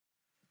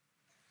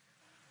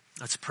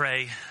Let's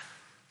pray.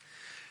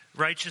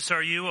 Righteous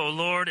are you, O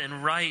Lord,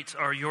 and right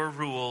are your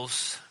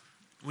rules.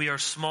 We are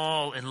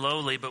small and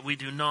lowly, but we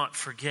do not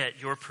forget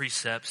your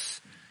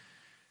precepts.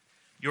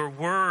 Your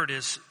word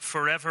is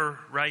forever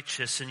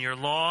righteous, and your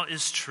law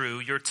is true.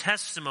 Your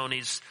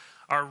testimonies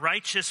are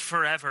righteous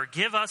forever.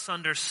 Give us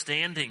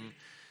understanding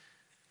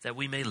that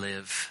we may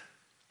live.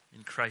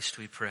 In Christ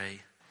we pray.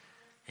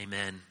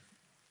 Amen.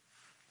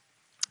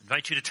 I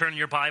invite you to turn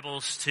your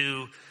Bibles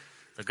to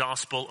the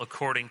Gospel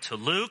according to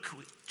Luke,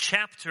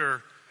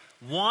 chapter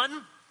 1.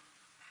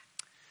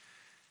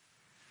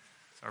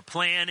 Our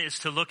plan is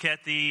to look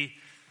at the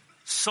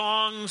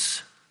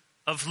songs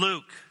of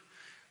Luke.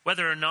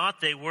 Whether or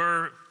not they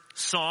were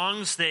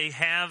songs, they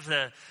have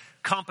the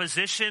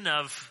composition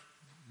of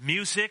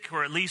music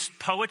or at least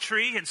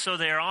poetry, and so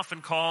they are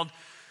often called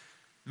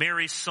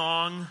Mary's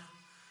song,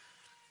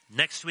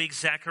 next week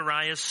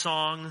Zechariah's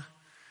song,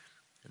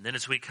 and then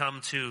as we come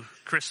to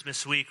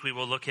Christmas week, we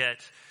will look at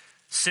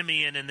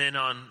Simeon, and then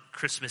on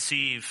Christmas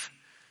Eve,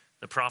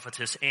 the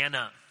prophetess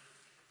Anna.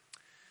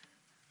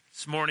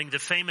 This morning, the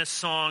famous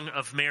song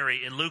of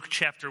Mary in Luke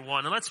chapter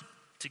 1. And let's,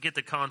 to get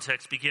the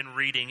context, begin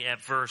reading at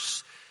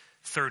verse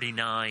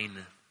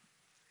 39.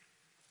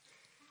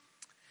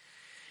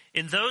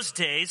 In those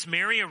days,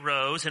 Mary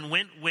arose and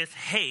went with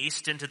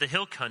haste into the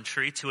hill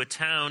country to a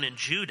town in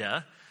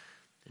Judah.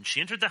 And she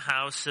entered the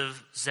house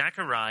of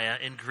Zechariah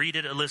and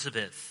greeted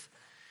Elizabeth.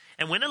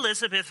 And when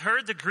Elizabeth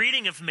heard the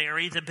greeting of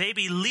Mary, the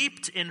baby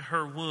leaped in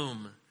her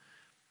womb.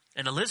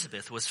 And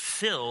Elizabeth was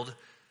filled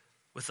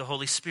with the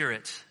Holy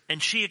Spirit.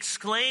 And she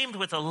exclaimed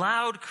with a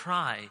loud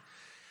cry,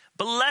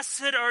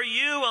 "Blessed are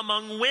you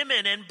among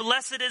women, and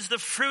blessed is the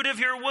fruit of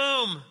your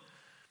womb.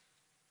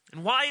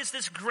 And why is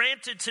this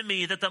granted to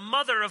me, that the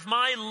mother of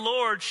my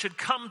Lord should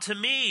come to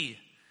me?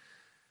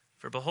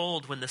 For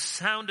behold, when the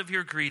sound of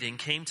your greeting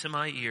came to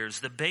my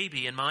ears, the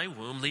baby in my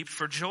womb leaped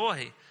for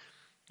joy.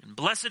 And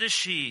blessed is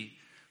she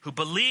who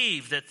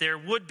believed that there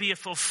would be a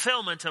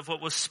fulfillment of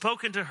what was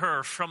spoken to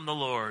her from the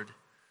Lord."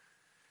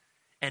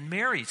 And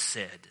Mary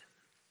said,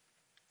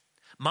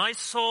 "My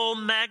soul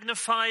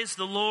magnifies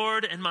the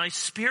Lord, and my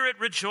spirit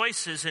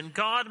rejoices in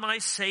God my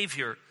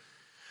Savior.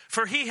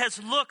 For he has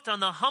looked on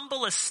the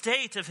humble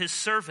estate of his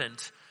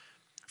servant.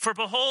 For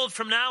behold,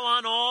 from now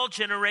on all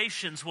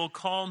generations will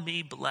call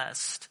me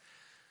blessed.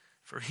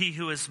 For he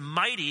who is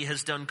mighty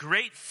has done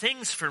great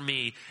things for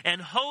me,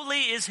 and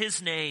holy is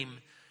his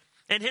name.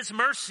 And his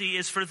mercy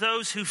is for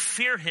those who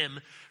fear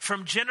him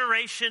from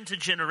generation to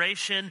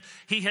generation.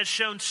 He has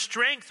shown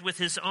strength with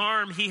his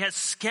arm. He has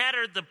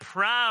scattered the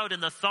proud in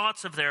the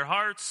thoughts of their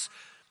hearts.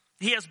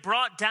 He has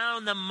brought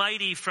down the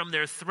mighty from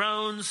their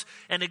thrones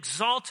and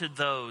exalted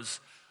those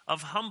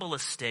of humble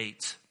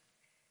estate.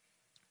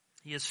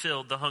 He has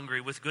filled the hungry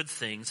with good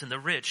things, and the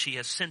rich he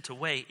has sent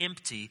away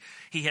empty.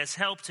 He has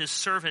helped his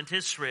servant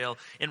Israel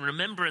in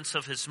remembrance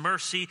of his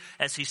mercy,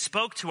 as he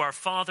spoke to our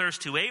fathers,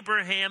 to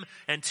Abraham,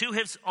 and to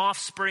his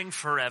offspring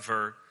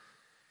forever."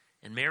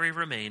 And Mary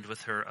remained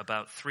with her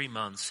about 3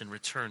 months and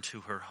returned to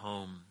her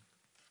home.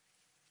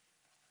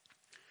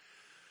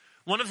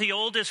 One of the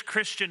oldest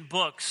Christian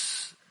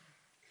books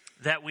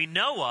that we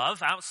know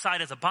of outside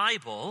of the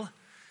Bible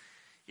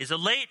is a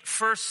late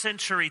first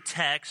century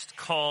text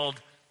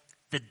called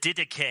the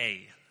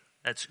Didache.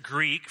 That's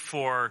Greek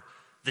for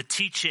the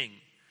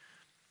teaching.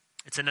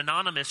 It's an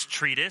anonymous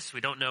treatise.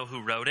 We don't know who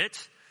wrote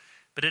it,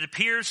 but it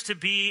appears to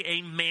be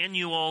a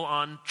manual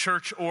on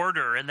church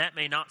order, and that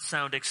may not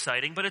sound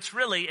exciting, but it's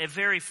really a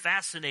very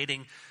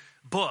fascinating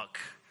book.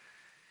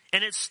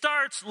 And it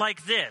starts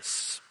like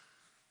this.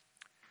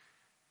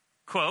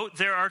 Quote,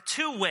 "There are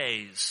two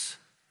ways,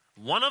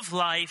 one of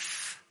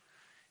life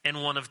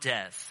and one of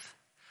death,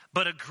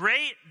 but a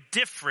great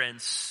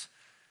difference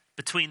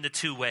between the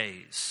two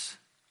ways."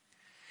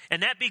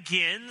 And that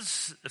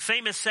begins the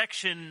famous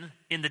section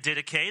in the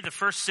Didache, the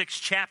first 6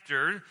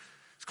 chapters.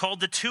 It's called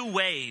the two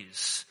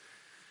ways.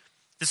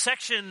 The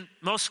section,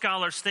 most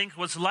scholars think,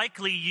 was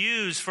likely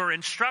used for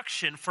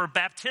instruction for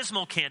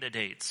baptismal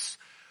candidates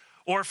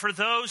or for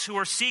those who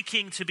are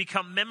seeking to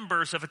become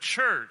members of a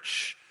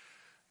church.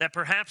 That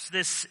perhaps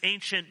this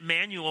ancient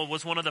manual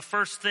was one of the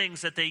first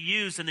things that they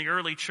used in the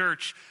early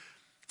church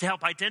to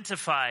help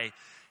identify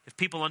if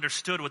people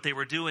understood what they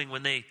were doing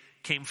when they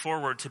came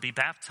forward to be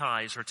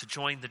baptized or to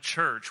join the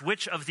church.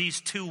 Which of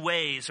these two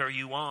ways are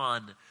you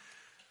on?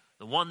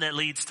 The one that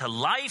leads to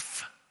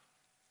life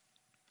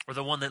or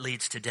the one that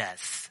leads to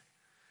death?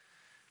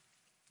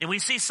 And we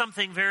see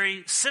something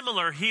very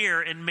similar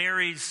here in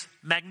Mary's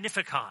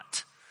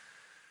Magnificat.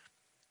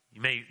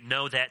 You may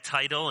know that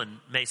title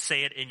and may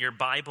say it in your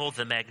Bible,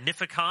 the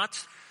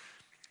Magnificat.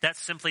 That's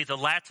simply the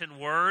Latin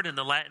word in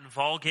the Latin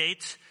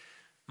Vulgate.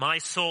 My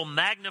soul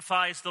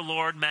magnifies the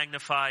Lord.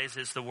 Magnifies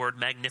is the word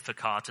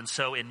Magnificat. And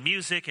so in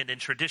music and in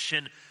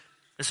tradition,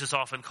 this is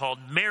often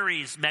called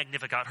Mary's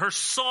Magnificat, her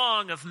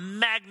song of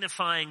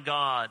magnifying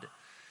God.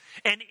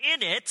 And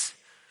in it,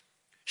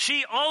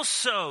 she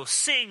also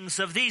sings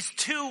of these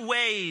two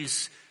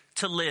ways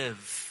to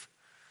live.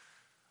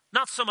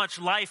 Not so much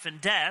life and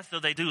death, though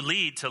they do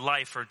lead to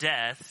life or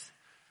death,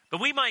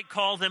 But we might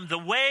call them the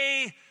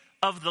way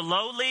of the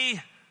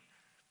lowly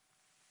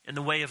and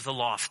the way of the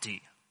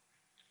lofty.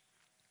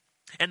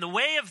 And the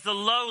way of the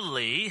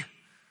lowly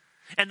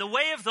and the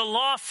way of the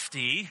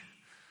lofty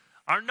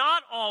are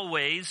not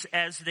always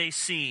as they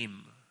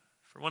seem.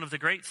 For one of the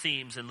great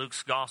themes in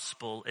Luke's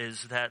gospel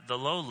is that the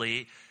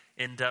lowly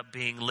end up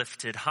being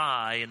lifted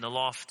high and the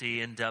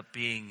lofty end up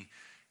being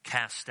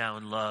cast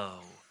down low.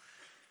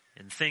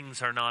 And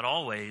things are not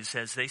always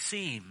as they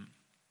seem.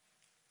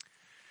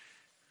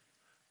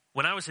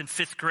 When I was in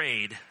 5th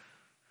grade,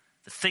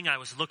 the thing I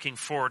was looking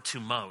forward to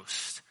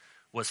most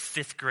was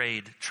 5th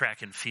grade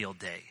track and field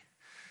day.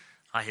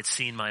 I had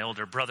seen my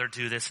older brother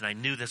do this, and I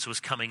knew this was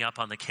coming up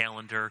on the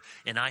calendar,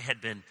 and I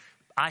had been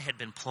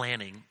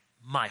planning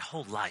my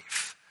whole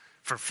life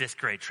for 5th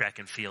grade track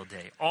and field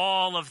day.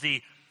 All of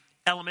the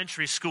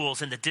elementary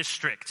schools in the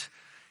district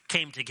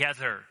came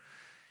together,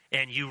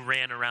 and you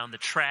ran around the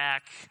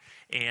track,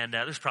 and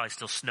there's probably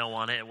still snow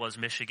on it. It was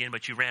Michigan,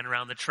 but you ran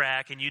around the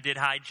track, and you did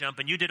high jump,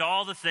 and you did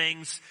all the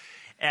things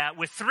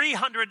with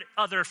 300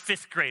 other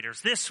 5th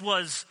graders. This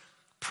was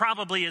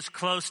probably as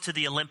close to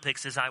the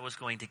Olympics as I was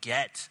going to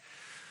get.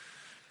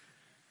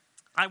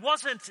 I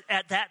wasn't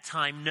at that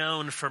time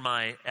known for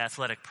my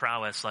athletic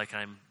prowess like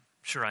I'm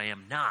sure I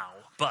am now,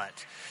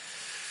 but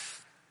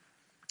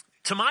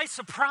to my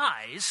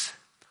surprise,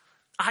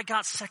 I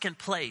got 2nd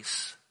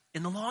place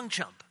in the long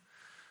jump.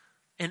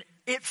 And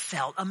it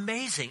felt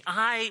amazing.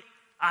 I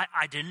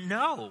didn't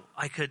know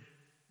I could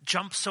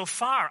jump so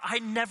far. I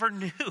never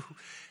knew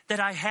that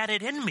I had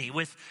it in me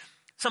with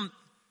some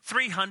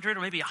 300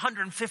 or maybe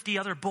 150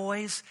 other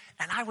boys,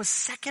 and I was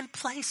 2nd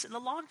place in the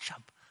long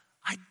jump.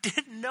 I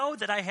didn't know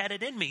that I had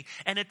it in me.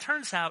 And it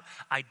turns out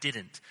I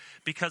didn't.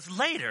 Because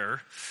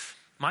later,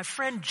 my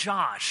friend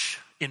Josh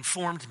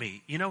informed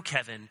me, you know,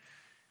 Kevin,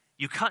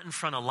 you cut in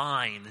front of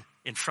line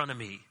in front of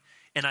me.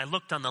 And I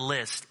looked on the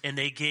list, and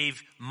they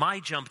gave my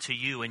jump to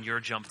you and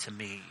your jump to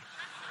me.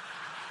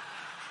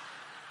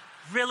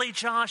 Really,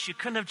 Josh? You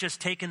couldn't have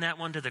just taken that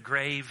one to the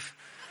grave?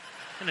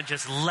 You couldn't have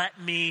just let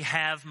me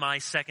have my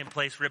 2nd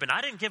place ribbon?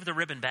 I didn't give the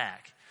ribbon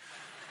back.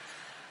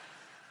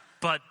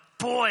 But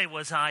boy,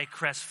 was I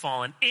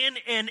crestfallen. In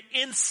an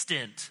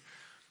instant,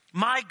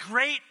 my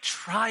great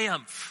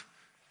triumph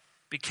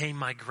became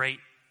my great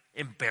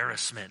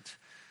embarrassment.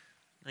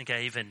 I think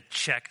I even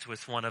checked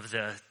with one of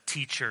the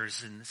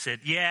teachers and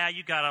said, yeah,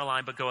 you got out of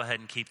line, but go ahead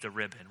and keep the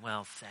ribbon.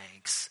 Well,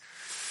 thanks.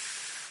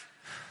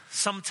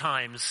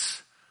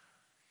 Sometimes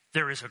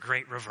there is a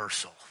great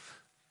reversal,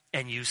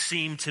 and you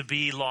seem to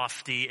be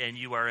lofty, and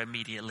you are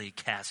immediately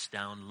cast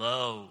down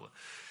low.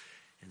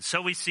 And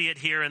so we see it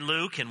here in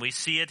Luke, and we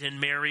see it in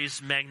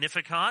Mary's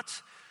Magnificat.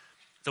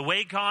 The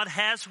way God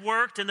has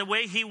worked and the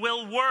way he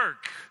will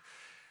work.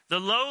 The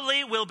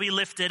lowly will be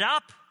lifted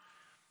up,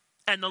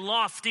 and the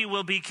lofty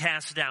will be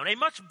cast down. A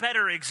much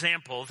better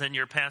example than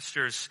your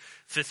pastor's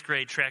 5th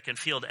grade track and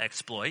field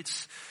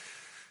exploits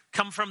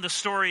come from the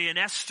story in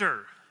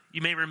Esther.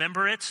 You may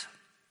remember it,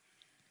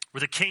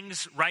 where the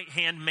king's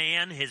right-hand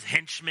man, his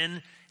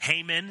henchman,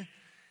 Haman,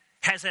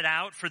 has it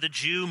out for the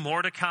Jew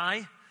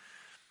Mordecai.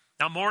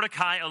 Now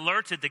Mordecai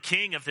alerted the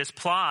king of this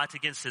plot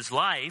against his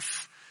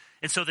life,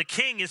 and so the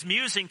king is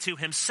musing to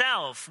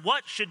himself,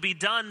 what should be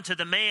done to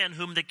the man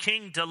whom the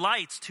king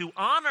delights to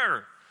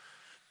honor?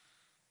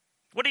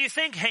 What do you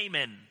think,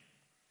 Haman?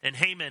 And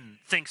Haman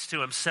thinks to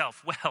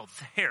himself, well,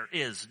 there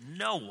is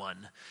no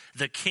one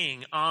the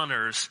king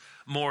honors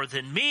more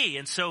than me.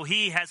 And so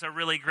he has a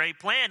really great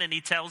plan, and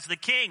he tells the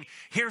king,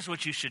 here's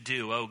what you should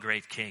do, oh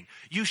great king.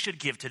 You should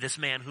give to this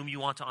man whom you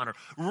want to honor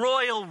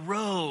royal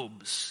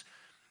robes.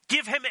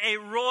 Give him a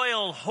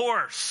royal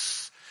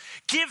horse.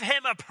 Give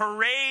him a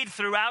parade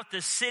throughout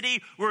the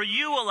city where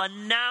you will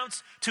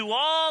announce to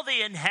all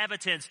the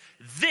inhabitants,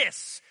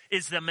 this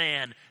is the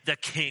man the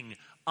king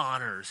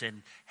honors.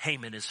 And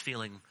Haman is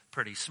feeling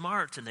pretty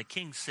smart. And the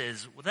king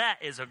says, well, that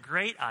is a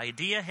great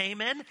idea,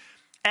 Haman.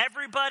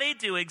 Everybody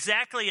do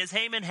exactly as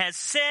Haman has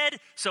said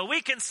so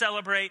we can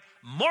celebrate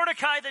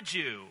Mordecai the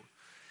Jew.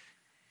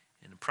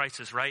 And Price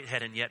is Right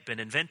hadn't yet been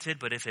invented,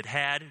 but if it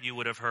had, you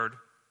would have heard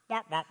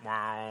wah, wah,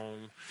 wah.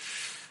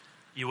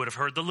 You would have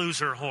heard the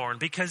loser horn,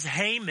 because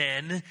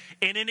Haman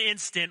in an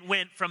instant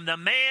went from the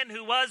man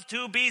who was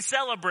to be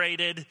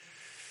celebrated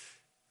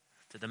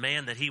to the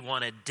man that he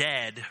wanted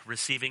dead,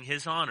 receiving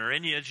his honor.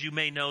 And as you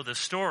may know the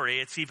story,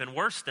 it's even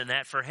worse than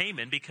that for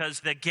Haman, because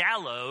the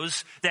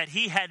gallows that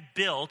he had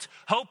built,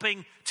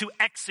 hoping to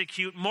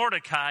execute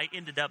Mordecai,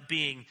 ended up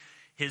being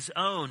his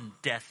own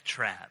death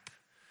trap.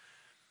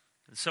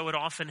 And so it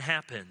often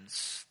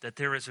happens that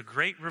there is a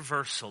great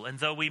reversal. And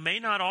though we may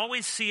not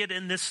always see it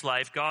in this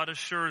life, God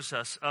assures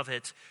us of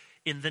it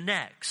in the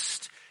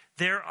next.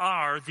 There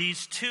are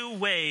these two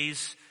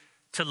ways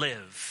to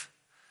live.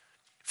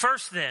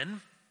 First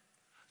then,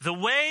 the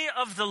way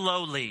of the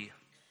lowly.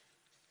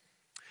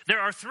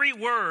 There are 3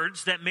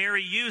 words that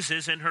Mary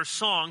uses in her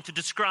song to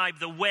describe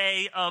the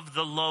way of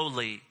the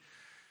lowly.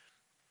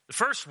 The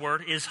first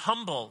word is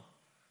humble.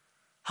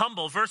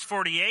 Humble, verse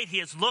 48, he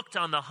has looked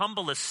on the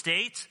humble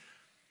estate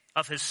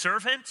of his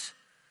servant.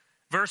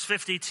 Verse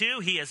 52,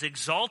 he has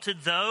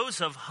exalted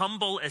those of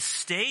humble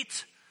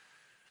estate,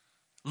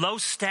 low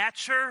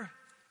stature,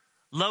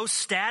 low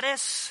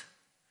status.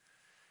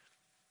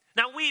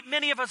 Now,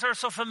 many of us are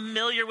so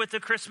familiar with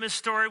the Christmas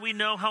story. We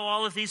know how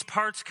all of these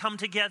parts come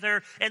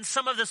together, and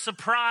some of the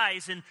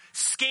surprise and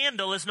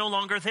scandal is no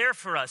longer there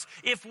for us.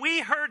 If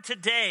we heard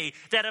today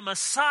that a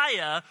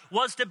Messiah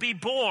was to be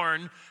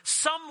born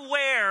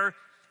somewhere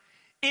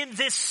in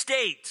this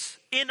state,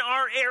 in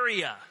our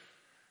area,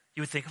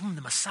 you would think,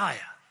 the Messiah.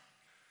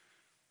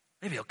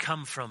 Maybe he'll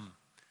come from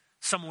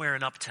somewhere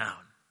in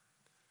Uptown.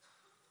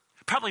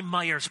 Probably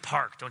Myers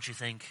Park, don't you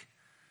think?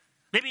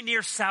 Maybe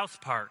near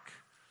South Park.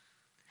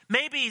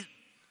 Maybe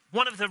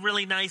one of the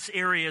really nice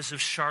areas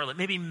of Charlotte.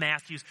 Maybe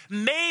Matthews.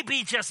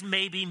 Maybe, just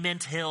maybe,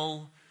 Mint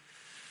Hill.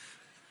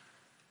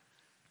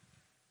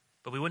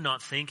 But we would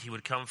not think he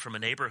would come from a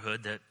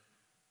neighborhood that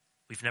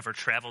we've never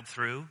traveled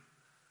through,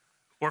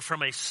 or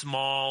from a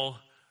small,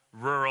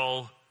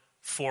 rural,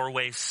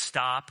 four-way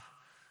stop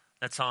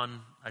that's on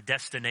a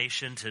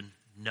destination to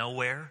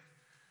nowhere.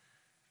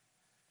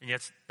 And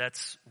yet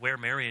that's where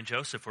Mary and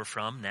Joseph were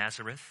from,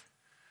 Nazareth.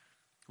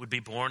 Would be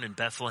born in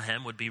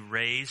Bethlehem, would be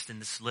raised in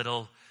this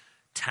little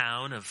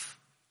town of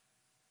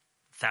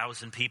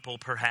 1,000 people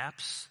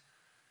perhaps.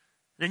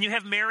 Then you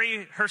have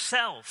Mary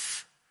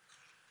herself.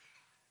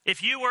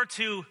 If you were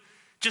to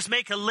just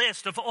make a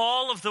list of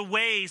all of the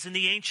ways in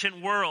the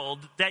ancient world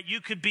that you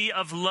could be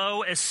of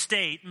low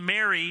estate,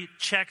 Mary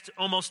checked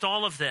almost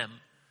all of them.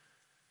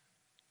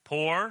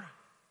 Poor,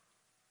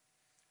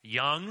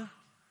 young.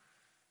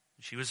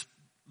 She was,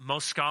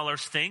 most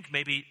scholars think,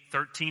 maybe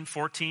 13,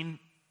 14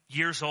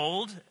 years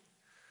old.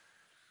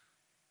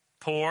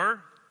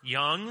 Poor,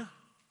 young,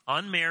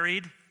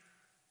 unmarried,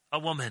 a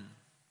woman.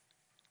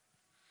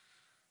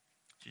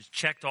 She's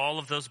checked all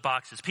of those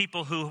boxes.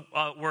 People who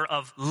were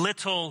of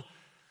little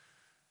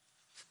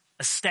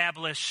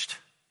established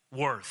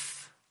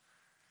worth.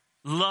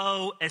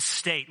 Low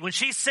estate. When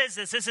she says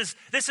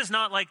this is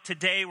not like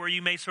today where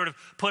you may sort of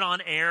put on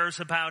airs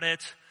about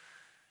it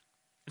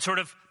and sort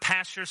of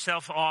pass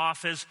yourself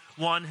off as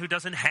one who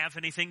doesn't have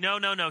anything.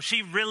 No.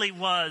 She really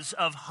was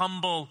of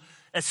humble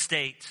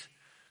estate.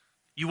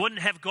 You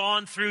wouldn't have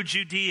gone through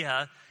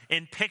Judea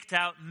and picked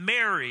out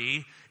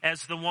Mary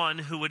as the one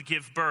who would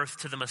give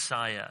birth to the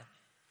Messiah.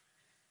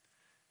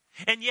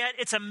 And yet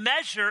it's a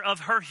measure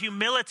of her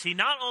humility,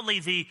 not only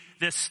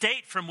the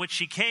state from which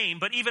she came,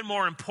 but even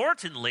more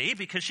importantly,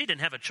 because she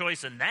didn't have a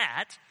choice in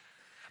that,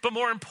 but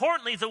more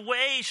importantly, the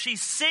way she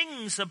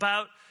sings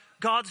about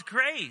God's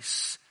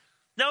grace.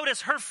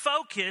 Notice her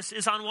focus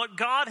is on what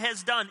God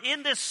has done.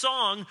 In this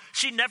song,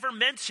 she never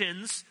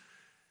mentions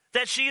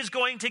that she is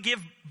going to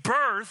give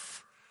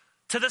birth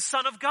to the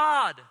Son of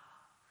God.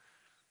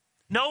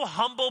 No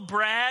humble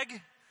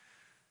brag,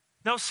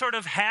 no sort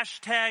of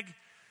hashtag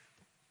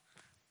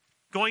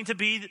going to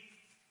be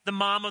the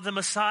mom of the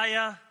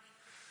Messiah.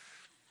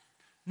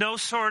 No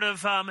sort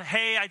of,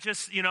 hey,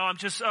 I'm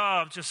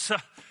just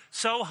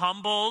so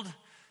humbled.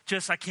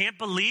 I can't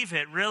believe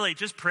it, really.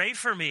 Just pray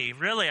for me,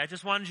 really. I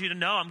just wanted you to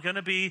know I'm going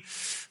to be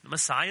the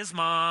Messiah's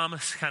mom.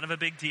 It's kind of a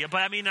big deal.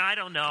 But I mean, I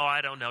don't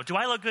know. Do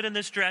I look good in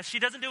this dress? She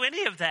doesn't do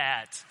any of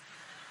that.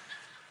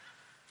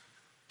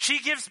 She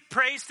gives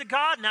praise to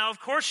God. Now, of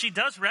course, she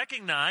does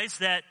recognize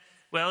that,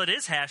 well, it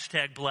is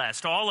hashtag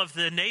blessed. All of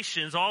the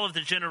nations, all of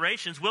the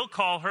generations will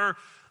call her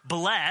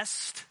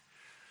blessed.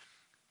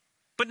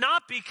 But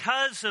not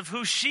because of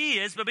who she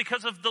is, but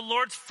because of the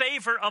Lord's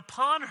favor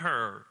upon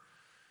her.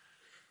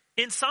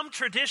 In some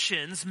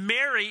traditions,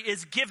 Mary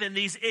is given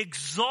these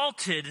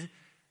exalted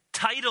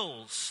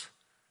titles.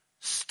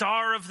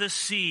 Star of the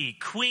sea,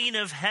 Queen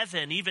of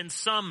heaven. Even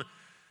some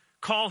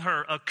call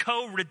her a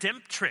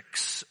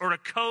co-redemptrix or a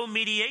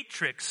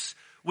co-mediatrix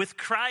with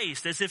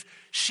Christ, as if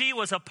she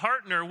was a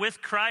partner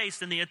with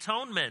Christ in the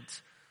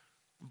atonement.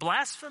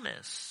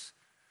 Blasphemous.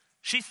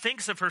 She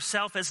thinks of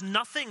herself as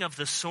nothing of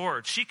the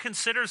sort. She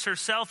considers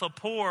herself a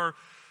poor,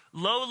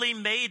 lowly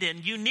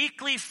maiden,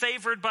 uniquely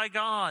favored by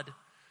God.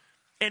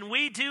 And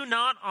we do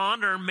not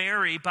honor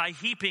Mary by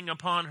heaping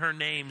upon her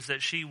names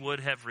that she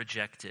would have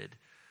rejected.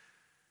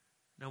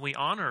 No, we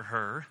honor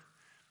her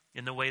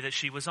in the way that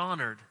she was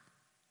honored,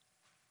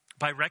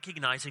 by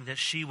recognizing that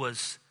she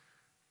was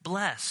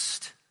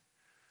blessed.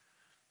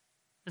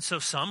 And so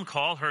some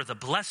call her the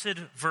Blessed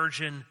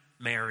Virgin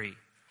Mary.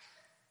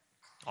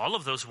 All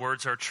of those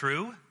words are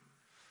true,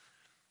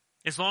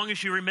 as long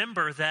as you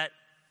remember that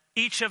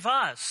each of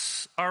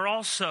us are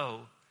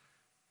also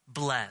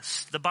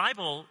blessed. The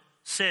Bible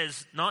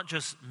says not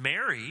just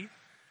Mary,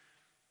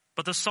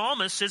 but the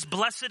psalmist says,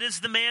 blessed is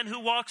the man who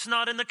walks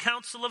not in the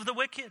counsel of the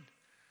wicked.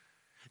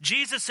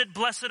 Jesus said,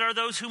 blessed are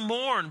those who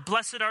mourn,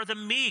 blessed are the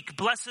meek,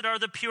 blessed are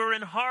the pure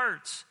in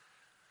heart.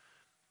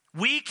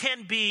 We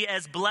can be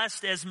as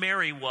blessed as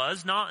Mary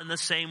was, not in the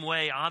same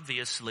way,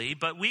 obviously,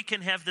 but we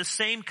can have the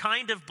same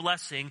kind of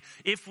blessing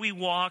if we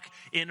walk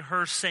in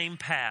her same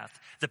path,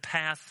 the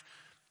path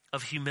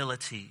of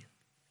humility.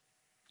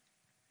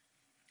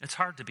 It's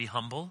hard to be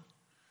humble.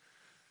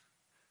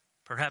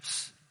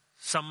 Perhaps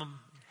some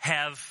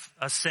have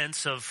a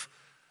sense of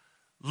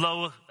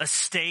low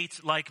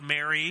estate like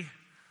Mary,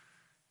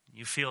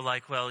 you feel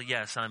like, well,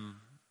 yes, I'm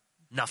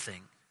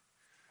nothing.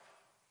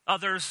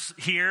 Others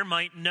here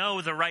might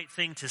know the right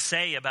thing to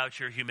say about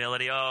your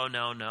humility. Oh,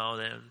 no.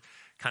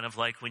 Kind of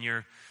like when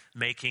you're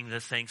making the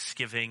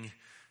Thanksgiving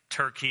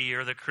turkey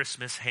or the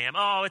Christmas ham.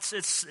 Oh,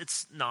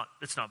 it's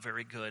not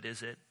very good,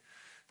 is it?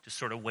 Just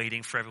sort of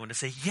waiting for everyone to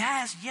say,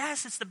 yes,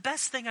 it's the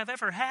best thing I've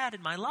ever had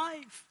in my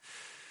life.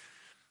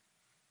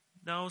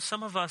 No,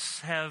 some of us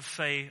have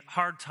a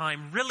hard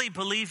time really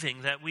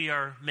believing that we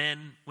are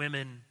men,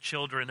 women,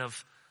 children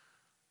of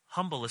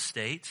humble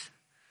estate.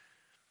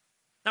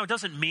 Now, it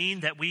doesn't mean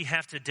that we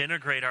have to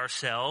denigrate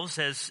ourselves.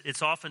 As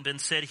it's often been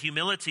said,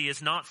 humility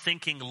is not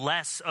thinking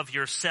less of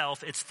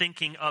yourself, it's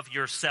thinking of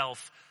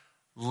yourself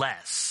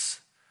less.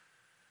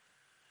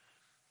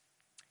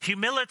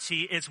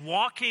 Humility is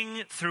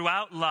walking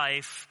throughout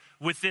life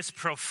with this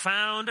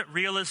profound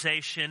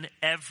realization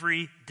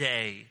every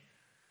day.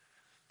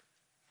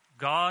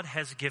 God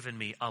has given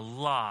me a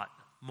lot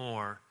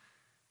more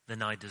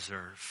than I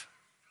deserve.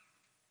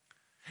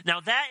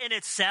 Now, that in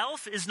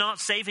itself is not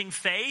saving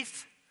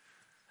faith,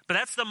 but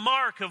that's the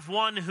mark of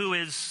one who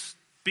is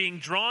being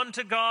drawn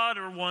to God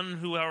or one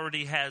who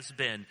already has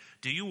been.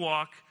 Do you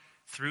walk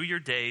through your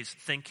days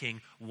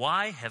thinking,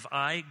 why have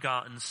I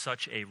gotten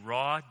such a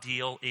raw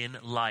deal in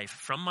life?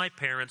 From my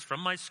parents, from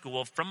my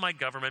school, from my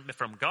government,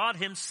 from God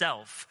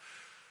himself?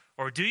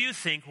 Or do you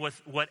think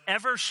with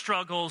whatever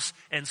struggles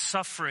and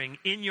suffering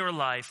in your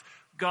life,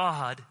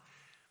 God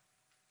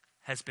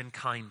has been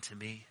kind to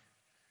me?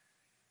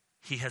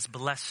 He has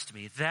blessed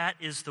me. That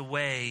is the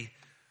way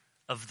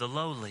of the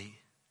lowly,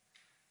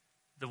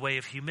 the way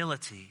of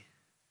humility.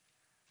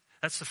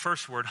 That's the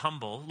first word,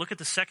 humble. Look at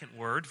the second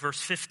word, verse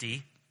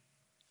 50.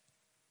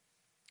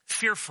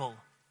 Fearful.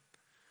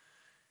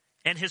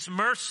 And his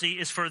mercy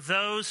is for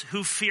those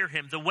who fear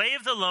him. The way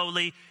of the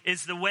lowly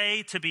is the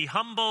way to be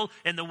humble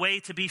and the way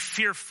to be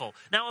fearful.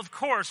 Now, of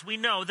course, we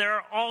know there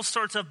are all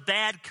sorts of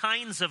bad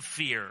kinds of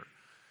fear.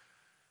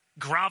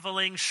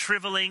 Groveling,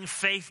 shriveling,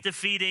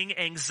 faith-defeating,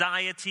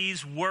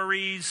 anxieties,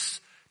 worries,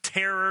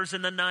 terrors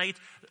in the night.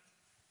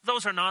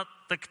 Those are not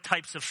the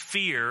types of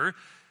fear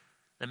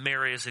that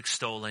Mary is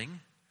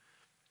extolling.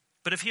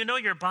 But if you know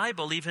your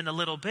Bible even a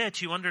little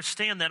bit, you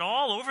understand that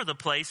all over the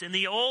place, in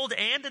the Old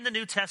and in the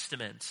New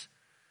Testament,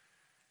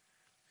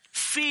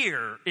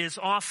 fear is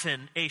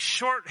often a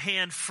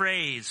shorthand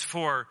phrase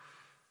for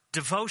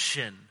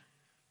devotion,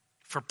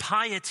 for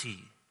piety.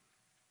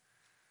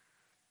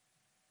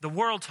 The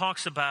world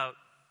talks about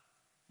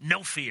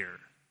no fear.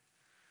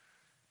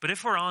 But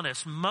if we're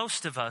honest,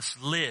 most of us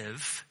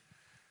live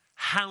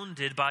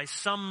hounded by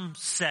some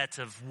set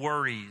of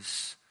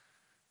worries,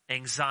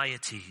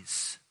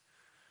 anxieties.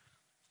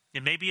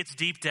 And maybe it's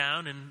deep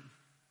down and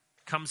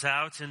comes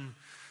out in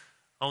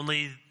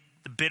only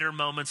the bitter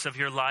moments of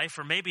your life,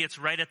 or maybe it's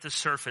right at the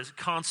surface,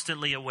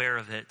 constantly aware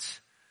of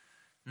it.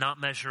 Not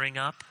measuring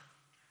up,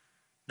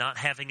 not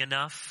having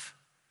enough,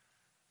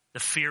 the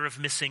fear of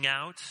missing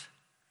out,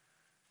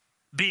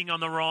 being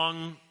on the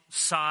wrong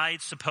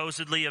side,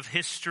 supposedly, of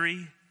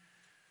history,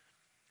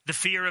 the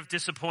fear of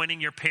disappointing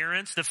your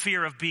parents, the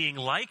fear of being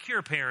like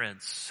your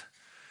parents,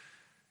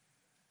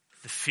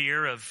 the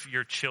fear of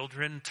your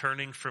children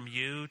turning from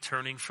you,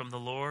 turning from the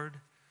Lord,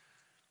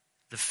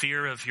 the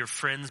fear of your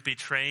friends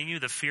betraying you,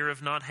 the fear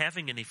of not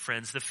having any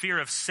friends, the fear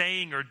of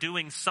saying or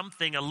doing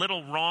something a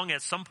little wrong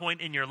at some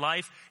point in your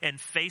life and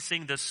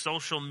facing the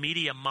social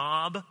media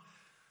mob,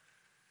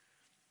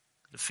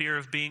 the fear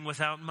of being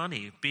without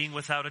money, being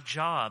without a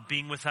job,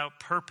 being without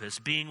purpose,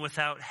 being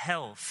without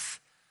health.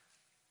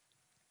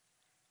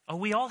 Oh,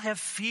 we all have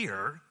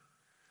fear.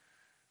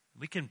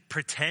 We can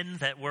pretend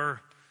that we're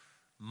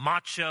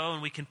macho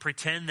and we can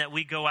pretend that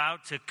we go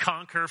out to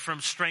conquer from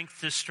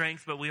strength to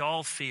strength, but we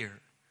all fear.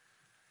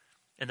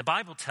 And the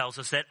Bible tells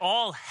us that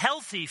all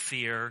healthy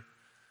fear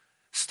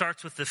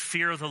starts with the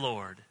fear of the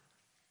Lord.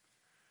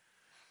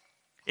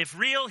 If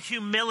real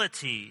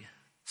humility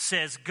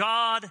says,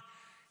 God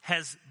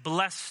has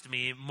blessed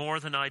me more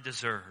than I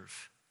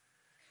deserve,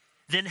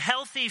 then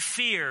healthy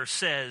fear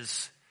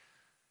says,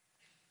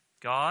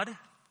 God,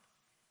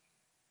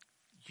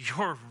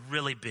 you're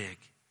really big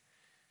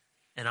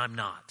and I'm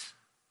not.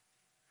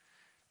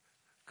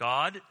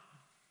 God,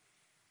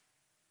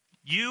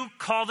 you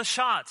call the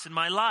shots in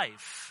my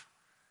life.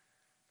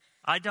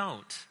 I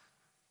don't.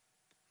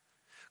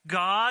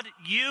 God,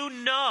 you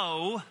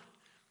know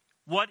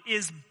what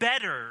is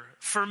better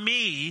for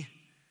me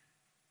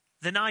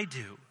than I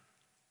do.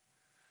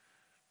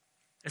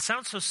 It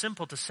sounds so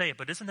simple to say it,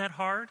 but isn't that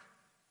hard?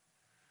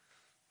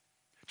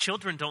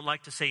 Children don't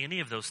like to say any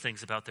of those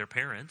things about their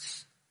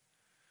parents.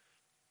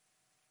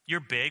 You're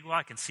big, well,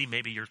 I can see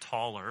maybe you're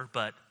taller,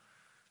 but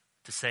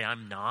to say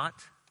I'm not,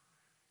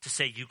 to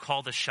say you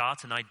call the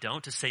shots and I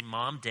don't, to say,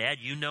 Mom, Dad,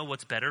 you know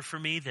what's better for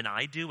me than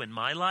I do in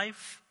my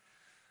life?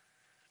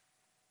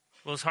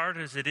 Well, as hard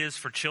as it is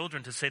for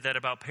children to say that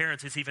about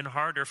parents, it's even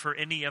harder for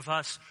any of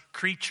us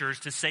creatures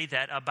to say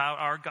that about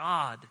our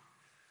God.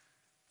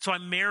 So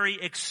Mary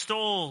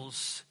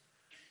extols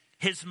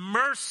his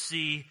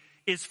mercy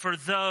is for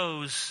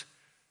those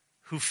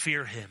who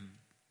fear him.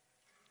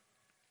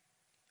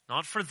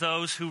 Not for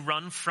those who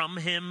run from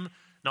him,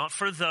 not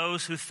for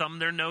those who thumb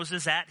their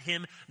noses at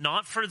him,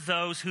 not for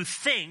those who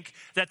think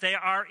that they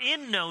are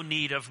in no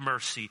need of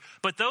mercy,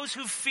 but those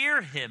who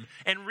fear him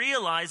and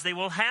realize they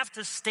will have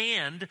to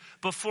stand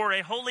before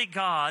a holy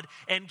God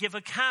and give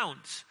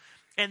account,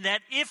 and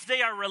that if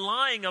they are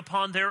relying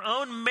upon their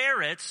own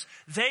merits,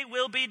 they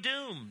will be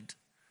doomed.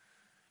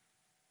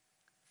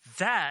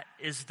 That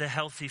is the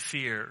healthy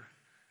fear,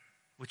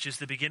 which is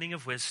the beginning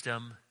of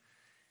wisdom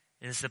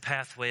and is the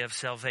pathway of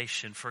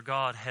salvation. For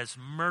God has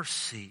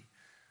mercy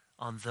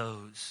on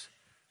those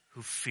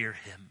who fear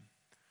him.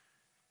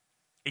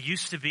 It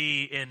used to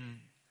be in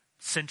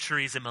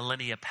centuries and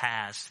millennia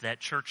past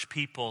that church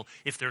people,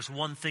 if there's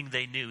one thing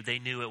they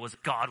knew it was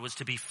God was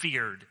to be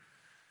feared.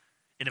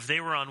 And if they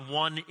were on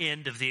one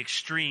end of the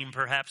extreme,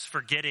 perhaps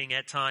forgetting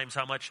at times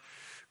how much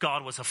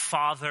God was a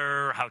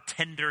father, how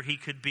tender he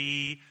could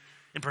be,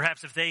 and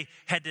perhaps if they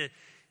had to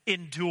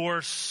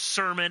endure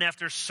sermon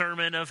after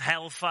sermon of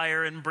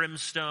hellfire and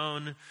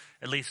brimstone,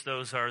 at least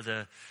those are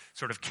the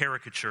sort of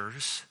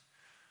caricatures,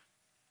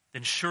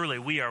 then surely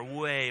we are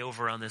way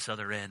over on this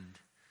other end.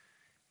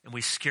 And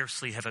we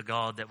scarcely have a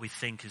God that we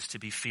think is to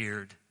be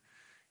feared.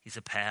 He's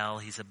a pal,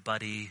 he's a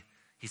buddy,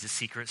 he's a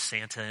secret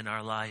Santa in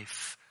our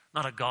life.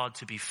 Not a God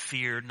to be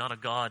feared, not a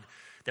God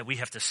that we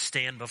have to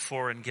stand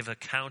before and give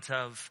account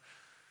of.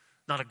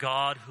 Not a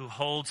God who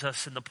holds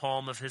us in the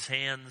palm of his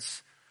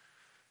hands.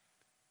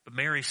 But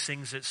Mary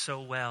sings it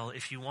so well.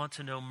 If you want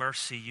to know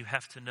mercy, you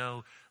have to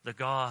know the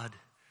God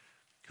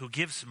who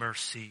gives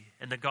mercy.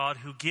 And the God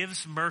who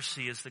gives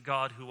mercy is the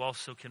God who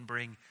also can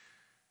bring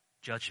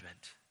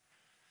judgment.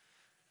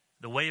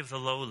 The way of the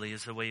lowly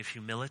is the way of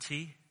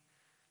humility.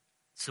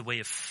 It's the way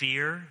of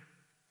fear,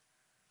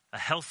 a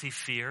healthy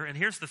fear. And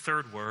here's the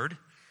third word,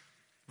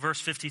 verse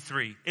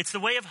 53. It's the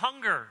way of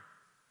hunger.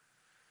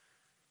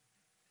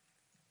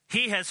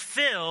 He has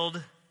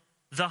filled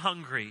the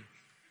hungry.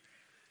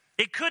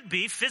 It could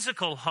be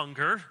physical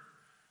hunger.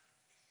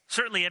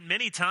 Certainly at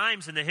many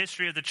times in the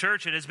history of the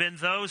church, it has been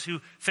those who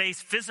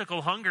face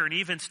physical hunger, and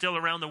even still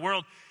around the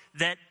world,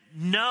 that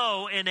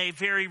know in a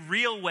very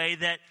real way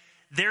that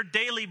their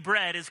daily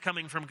bread is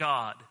coming from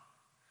God.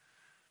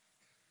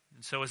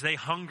 And so as they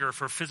hunger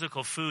for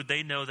physical food,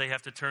 they know they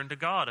have to turn to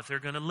God if they're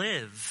going to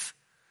live.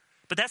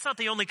 But that's not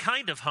the only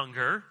kind of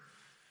hunger.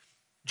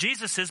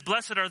 Jesus says,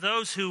 blessed are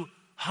those who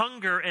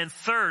hunger and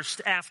thirst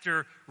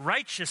after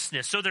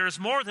righteousness. So there is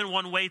more than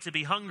one way to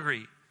be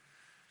hungry.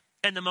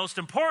 And the most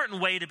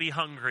important way to be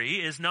hungry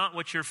is not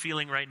what you're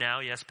feeling right now.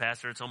 Yes,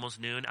 Pastor, it's almost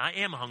noon. I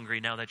am hungry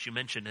now that you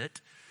mention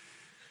it.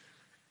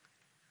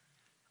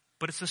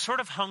 But it's the sort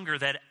of hunger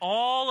that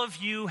all of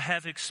you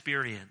have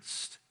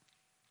experienced.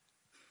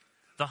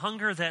 The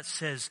hunger that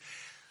says,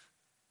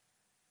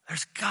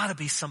 there's got to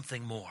be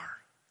something more.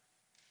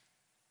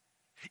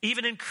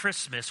 Even in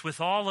Christmas, with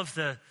all of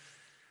the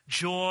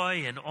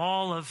joy and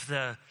all of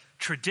the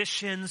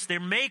traditions, there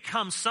may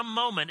come some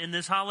moment in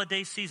this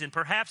holiday season,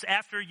 perhaps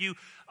after you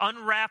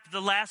unwrap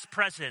the last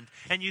present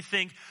and you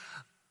think,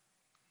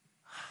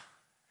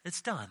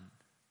 it's done.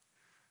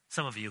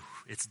 Some of you,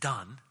 it's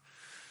done.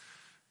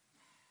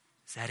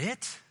 Is that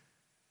it?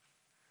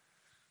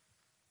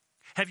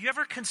 Have you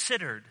ever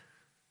considered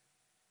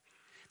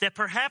that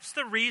perhaps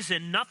the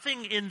reason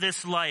nothing in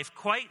this life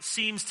quite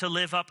seems to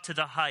live up to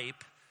the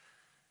hype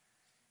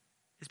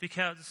is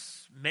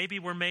because maybe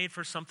we're made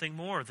for something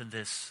more than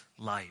this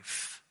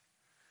life.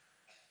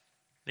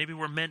 Maybe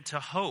we're meant to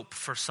hope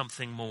for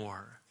something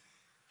more.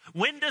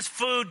 When does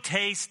food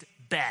taste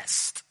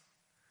best?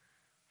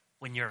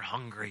 When you're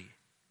hungry.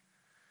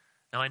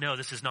 Now I know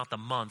this is not the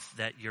month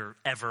that you're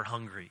ever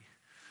hungry.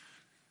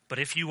 But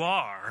if you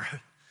are,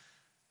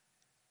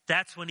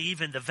 that's when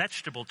even the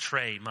vegetable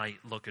tray might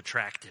look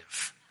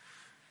attractive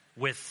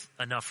with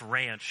enough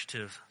ranch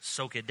to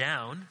soak it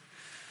down.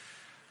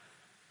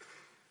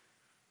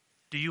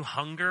 Do you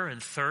hunger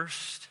and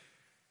thirst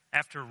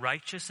after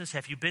righteousness?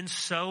 Have you been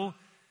so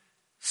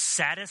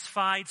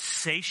satisfied,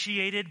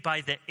 satiated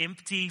by the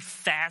empty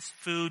fast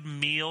food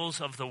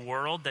meals of the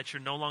world that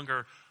you're no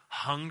longer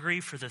hungry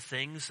for the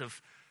things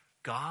of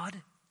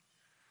God?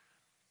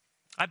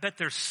 I bet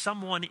there's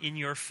someone in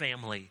your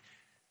family,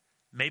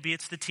 maybe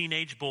it's the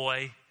teenage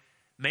boy,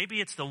 maybe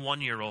it's the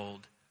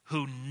 1-year-old,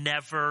 who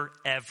never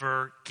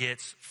ever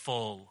gets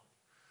full.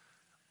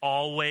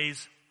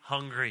 Always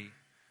hungry.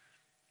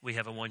 We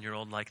have a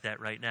 1-year-old like that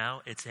right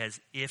now. It's as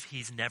if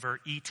he's never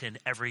eaten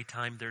every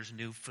time there's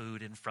new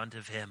food in front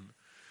of him.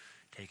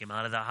 Take him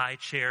out of the high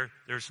chair,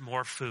 there's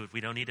more food.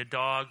 We don't need a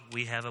dog,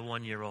 we have a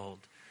 1-year-old.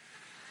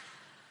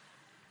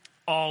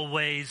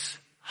 Always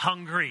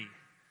hungry.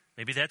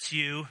 Maybe that's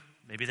you,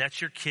 maybe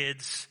that's your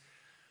kids.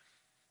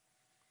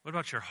 What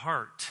about your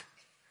heart?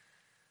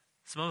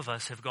 Some of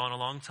us have gone a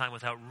long time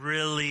without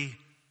really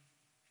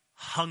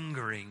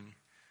hungering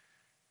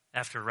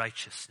after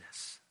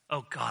righteousness.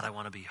 Oh God, I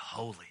want to be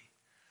holy.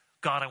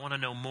 God, I want to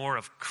know more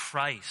of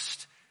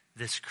Christ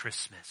this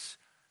Christmas.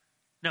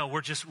 No,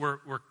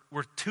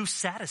 we're too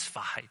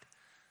satisfied.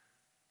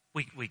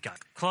 We got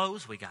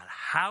clothes, we got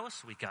a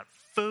house, we got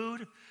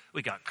food,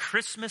 we got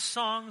Christmas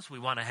songs, we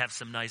want to have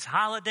some nice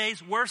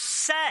holidays. We're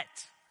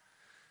set.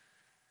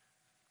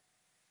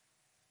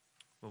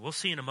 Well, we'll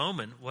see in a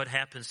moment what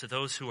happens to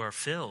those who are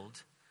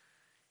filled.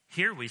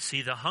 Here we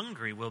see the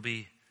hungry will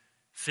be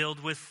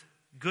filled with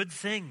good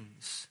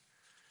things.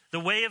 The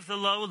way of the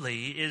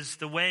lowly is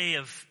the way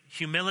of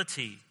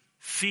humility,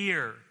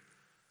 fear,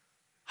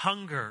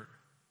 hunger.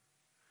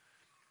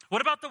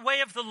 What about the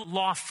way of the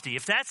lofty?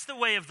 If that's the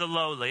way of the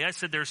lowly, I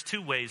said there's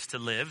two ways to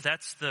live.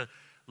 That's the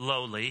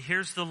lowly.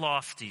 Here's the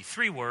lofty.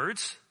 3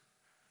 words.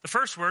 The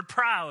first word,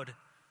 proud.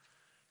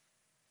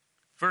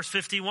 Verse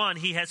 51,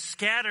 he has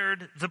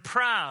scattered the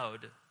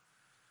proud.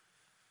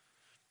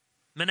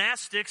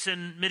 Monastics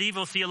and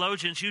medieval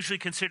theologians usually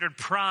considered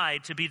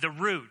pride to be the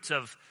root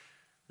of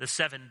the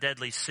 7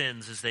 deadly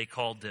sins, as they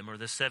called them, or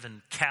the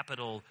 7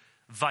 capital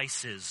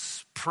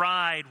vices.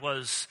 Pride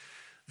was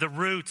the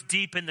root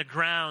deep in the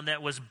ground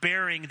that was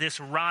bearing this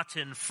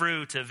rotten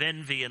fruit of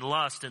envy and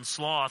lust and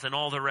sloth and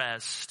all the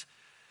rest.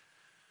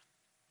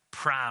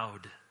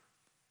 Proud.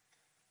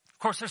 Of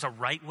course, there's a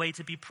right way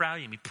to be proud.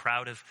 You can be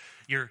proud of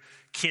your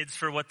kids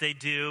for what they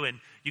do, and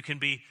you can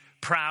be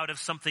proud of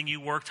something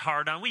you worked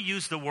hard on. We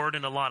use the word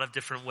in a lot of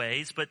different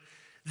ways, but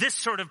this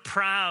sort of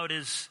proud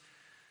is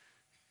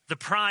the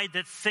pride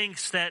that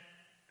thinks that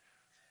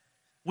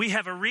we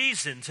have a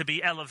reason to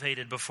be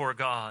elevated before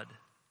God.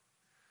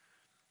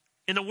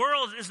 And the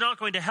world is not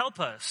going to help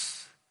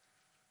us.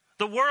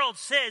 The world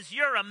says,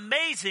 you're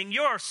amazing,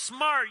 you're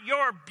smart,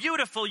 you're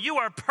beautiful, you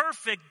are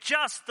perfect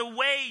just the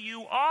way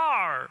you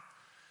are.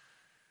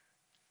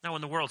 Now,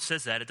 when the world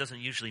says that, it doesn't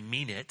usually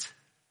mean it.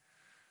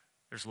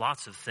 There's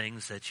lots of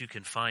things that you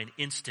can find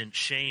instant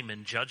shame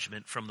and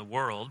judgment from the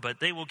world, but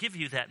they will give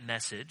you that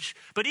message.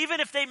 But even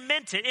if they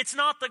meant it, it's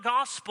not the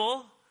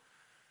gospel.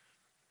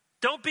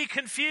 Don't be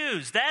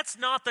confused. That's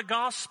not the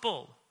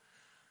gospel.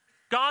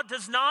 God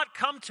does not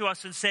come to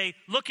us and say,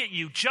 look at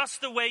you just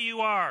the way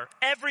you are.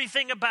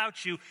 Everything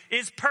about you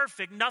is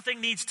perfect.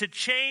 Nothing needs to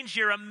change.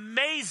 You're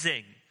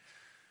amazing.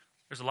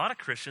 There's a lot of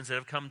Christians that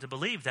have come to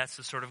believe that's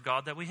the sort of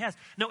God that we have.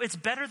 No, it's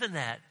better than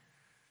that.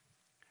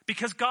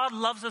 Because God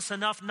loves us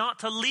enough not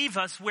to leave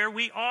us where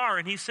we are.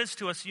 And he says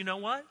to us, you know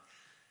what?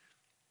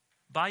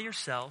 By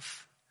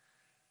yourself,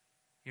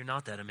 you're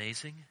not that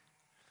amazing.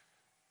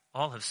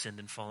 All have sinned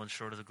and fallen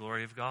short of the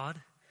glory of God.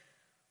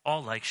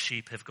 All like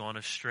sheep have gone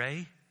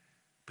astray.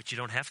 But you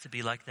don't have to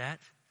be like that.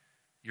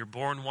 You're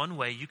born one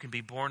way, you can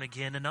be born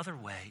again another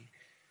way.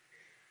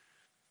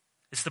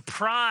 It's the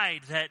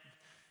pride that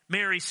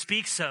Mary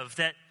speaks of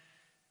that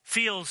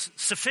feels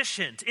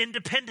sufficient,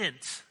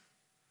 independent.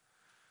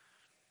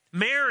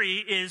 Mary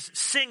is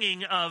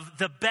singing of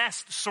the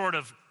best sort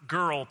of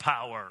girl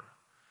power.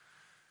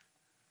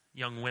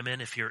 Young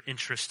women, if you're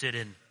interested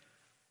in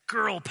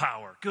girl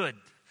power, good.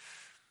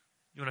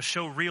 You want to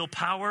show real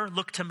power?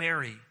 Look to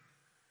Mary.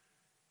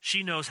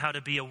 She knows how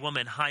to be a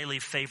woman highly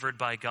favored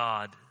by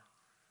God.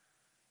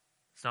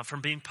 It's not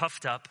from being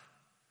puffed up.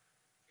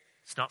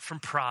 It's not from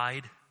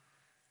pride.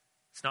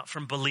 It's not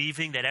from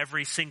believing that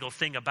every single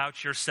thing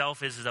about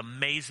yourself is as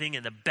amazing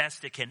and the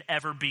best it can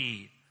ever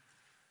be.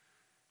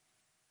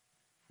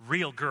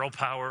 Real girl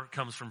power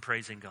comes from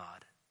praising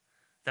God.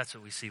 That's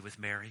what we see with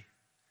Mary.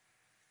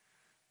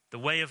 The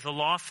way of the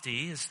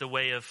lofty is the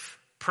way of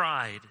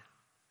pride.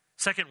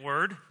 Second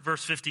word,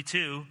 verse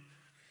 52,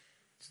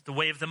 it's the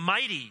way of the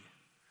mighty.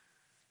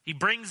 He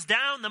brings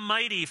down the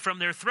mighty from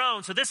their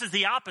throne. So this is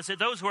the opposite.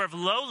 Those who are of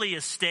lowly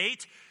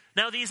estate,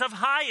 now these of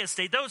high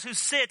estate, those who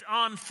sit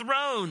on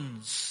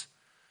thrones.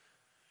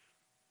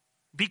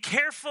 Be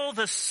careful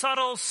the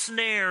subtle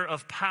snare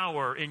of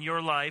power in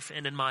your life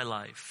and in my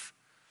life.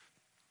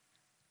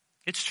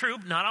 It's true,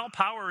 not all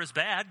power is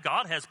bad.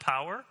 God has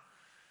power.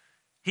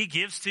 He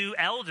gives to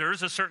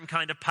elders a certain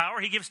kind of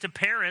power. He gives to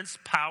parents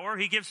power.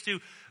 He gives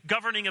to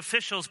governing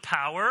officials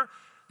power.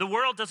 The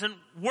world doesn't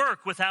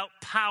work without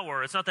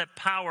power. It's not that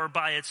power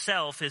by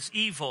itself is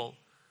evil.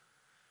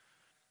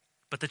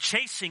 But the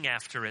chasing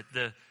after it,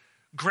 the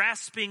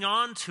grasping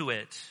onto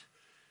it,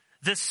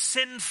 the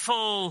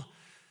sinful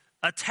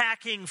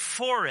attacking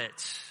for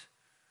it,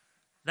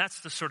 that's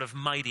the sort of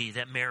mighty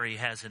that Mary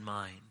has in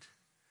mind.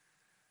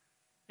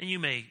 And you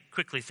may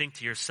quickly think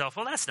to yourself,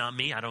 well, that's not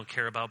me. I don't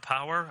care about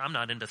power. I'm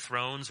not into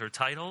thrones or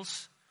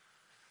titles.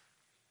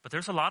 But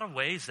there's a lot of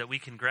ways that we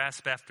can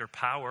grasp after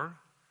power.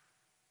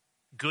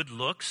 Good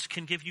looks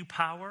can give you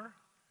power.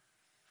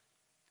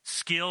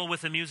 Skill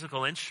with a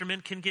musical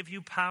instrument can give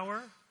you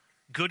power.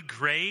 Good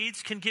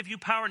grades can give you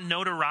power.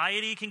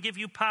 Notoriety can give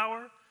you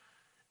power.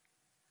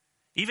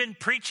 Even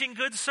preaching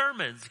good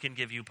sermons can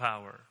give you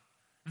power.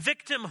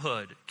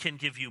 Victimhood can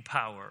give you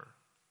power.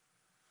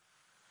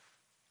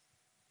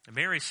 And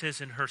Mary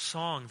says in her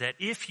song that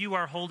if you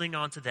are holding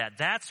on to that,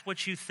 that's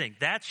what you think,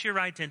 that's your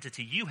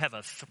identity. You have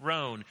a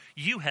throne.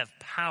 You have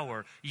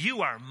power.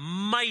 You are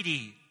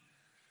mighty.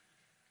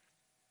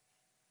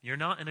 You're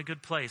not in a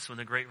good place when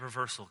the great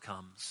reversal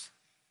comes.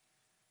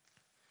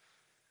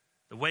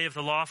 The way of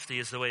the lofty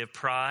is the way of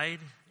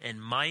pride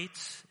and might.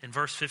 In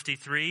verse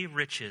 53,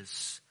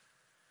 riches.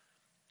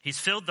 He's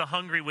filled the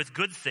hungry with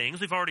good things.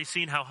 We've already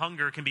seen how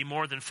hunger can be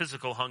more than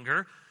physical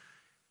hunger.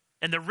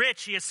 And the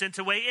rich he has sent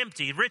away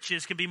empty.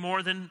 Riches can be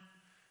more than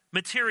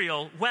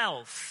material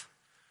wealth.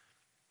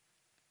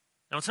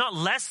 Now, it's not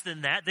less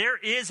than that. There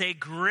is a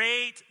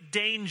great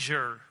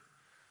danger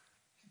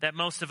that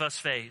most of us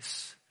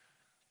face.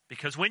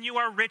 Because when you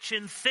are rich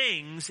in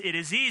things, it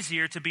is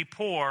easier to be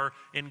poor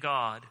in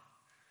God.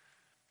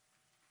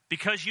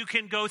 Because you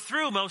can go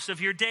through most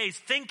of your days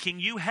thinking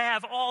you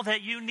have all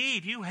that you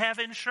need. You have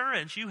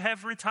insurance. You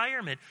have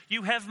retirement.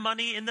 You have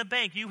money in the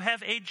bank. You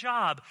have a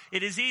job.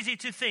 It is easy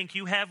to think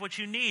you have what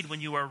you need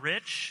when you are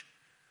rich.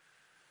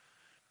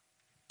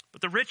 But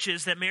the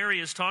riches that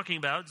Mary is talking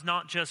about is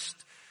not just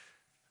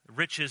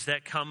riches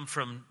that come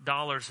from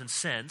dollars and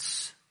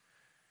cents.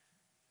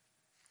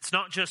 It's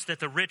not just that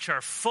the rich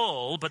are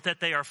full, but that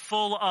they are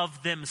full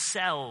of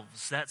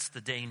themselves. That's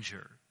the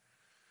danger.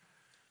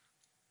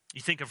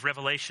 You think of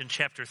Revelation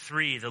chapter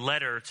 3, the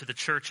letter to the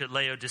church at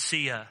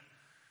Laodicea,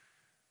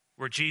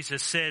 where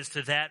Jesus says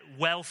to that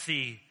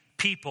wealthy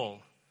people,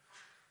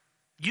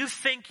 you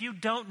think you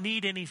don't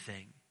need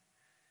anything.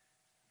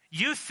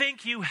 You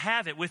think you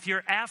have it with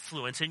your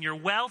affluence and your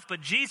wealth,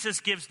 but Jesus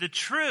gives the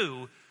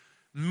true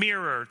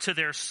mirror to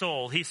their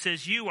soul. He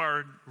says, you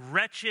are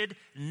wretched,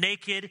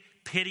 naked,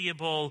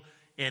 pitiable,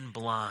 and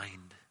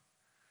blind.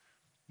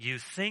 You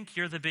think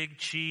you're the big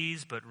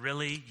cheese, but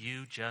really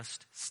you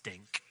just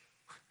stink.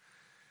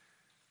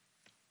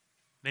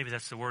 Maybe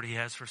that's the word he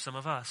has for some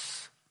of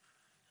us.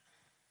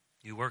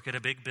 You work at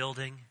a big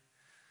building,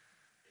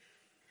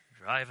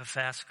 drive a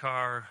fast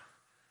car,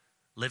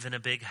 live in a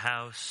big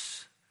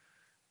house,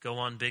 go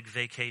on big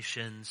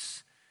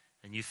vacations,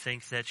 and you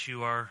think that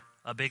you are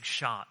a big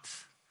shot.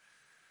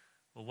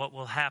 Well, what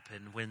will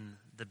happen when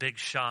the big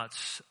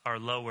shots are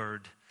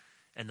lowered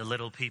and the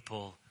little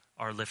people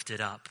are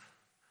lifted up?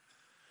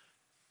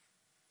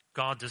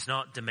 God does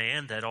not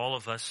demand that all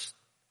of us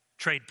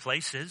trade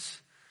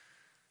places.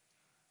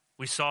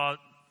 We saw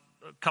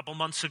a couple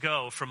months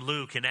ago from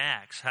Luke in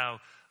Acts how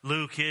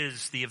Luke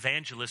is the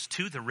evangelist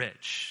to the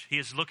rich. He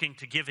is looking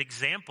to give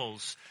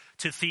examples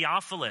to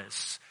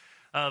Theophilus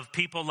of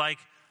people like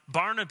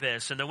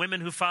Barnabas and the women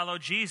who follow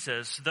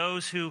Jesus,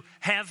 those who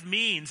have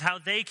means, how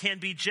they can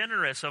be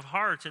generous of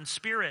heart and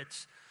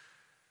spirit.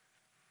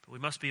 But we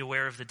must be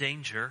aware of the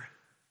danger.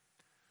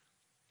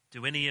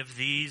 Do any of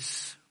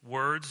these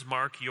words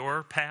mark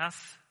your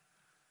path?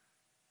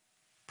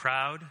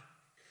 Proud,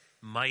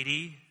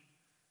 mighty,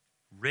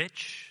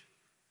 rich.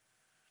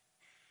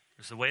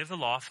 There's the way of the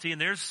lofty and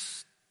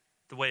there's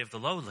the way of the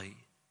lowly.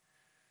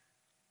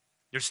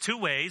 There's two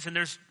ways and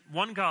there's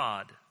one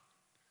God.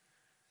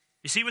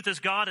 You see what this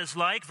God is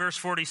like? Verse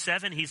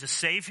 47, he's a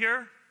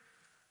savior,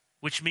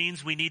 which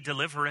means we need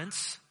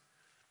deliverance.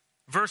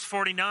 Verse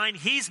 49,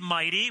 he's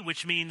mighty,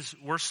 which means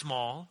we're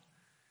small.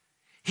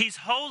 He's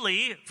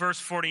holy, verse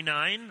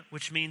 49,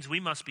 which means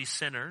we must be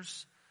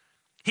sinners.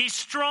 He's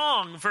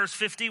strong, verse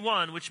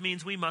 51, which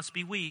means we must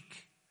be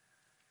weak.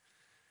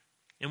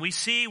 And we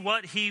see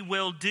what he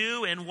will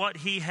do and what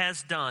he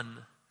has done.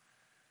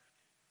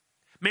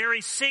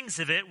 Mary sings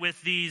of it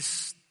with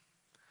these,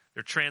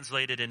 they're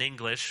translated in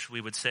English, we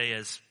would say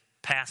as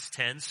past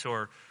tense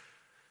or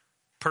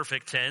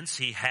perfect tense.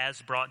 He has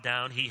brought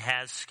down, he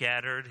has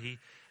scattered, he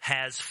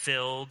has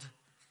filled.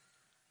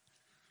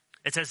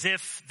 It's as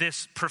if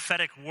this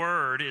prophetic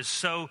word is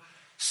so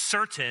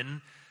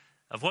certain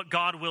of what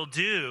God will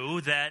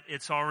do that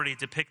it's already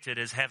depicted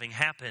as having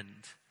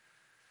happened.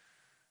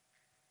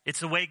 It's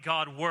the way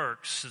God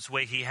works. It's the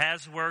way he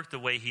has worked, the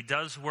way he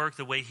does work,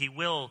 the way he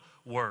will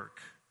work.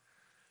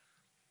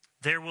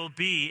 There will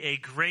be a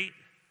great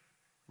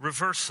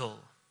reversal.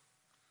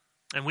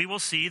 And we will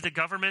see the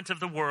government of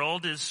the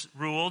world is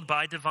ruled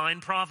by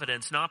divine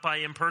providence, not by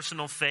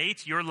impersonal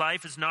fate. Your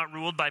life is not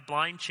ruled by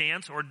blind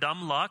chance or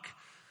dumb luck,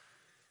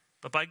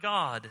 but by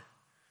God.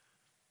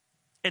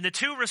 And the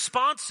two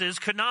responses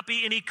could not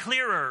be any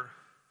clearer.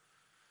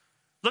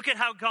 Look at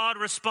how God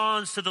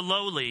responds to the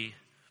lowly.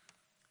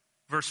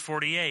 Verse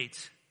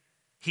 48,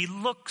 he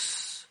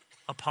looks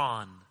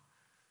upon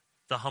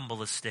the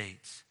humble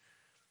estate.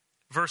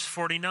 Verse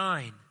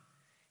 49,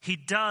 he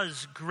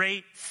does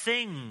great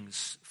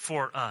things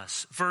for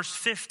us. Verse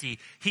 50,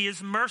 he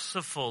is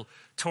merciful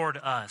toward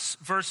us.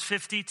 Verse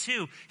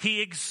 52,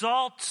 he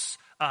exalts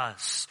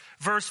us.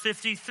 Verse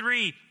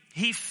 53,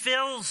 he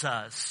fills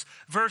us.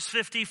 Verse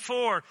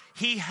 54,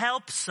 he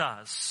helps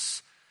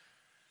us.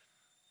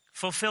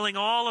 Fulfilling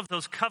all of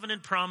those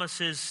covenant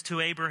promises to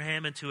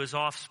Abraham and to his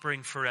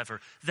offspring forever.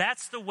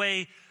 That's the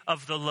way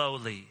of the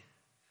lowly.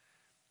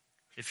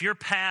 If your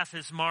path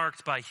is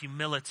marked by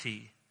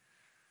humility,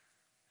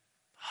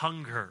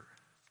 hunger,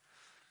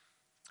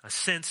 a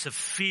sense of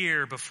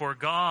fear before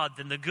God,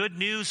 then the good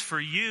news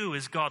for you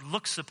is God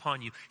looks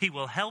upon you. He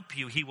will help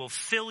you. He will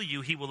fill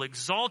you. He will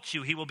exalt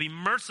you. He will be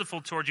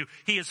merciful toward you.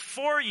 He is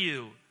for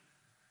you.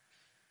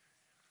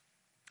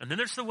 And then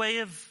there's the way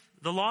of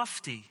the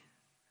lofty.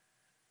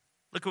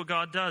 Look what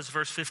God does,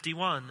 verse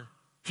 51.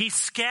 He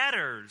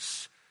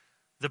scatters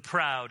the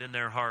proud in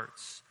their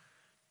hearts.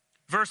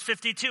 Verse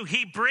 52,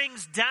 he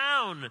brings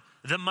down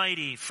the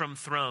mighty from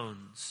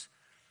thrones.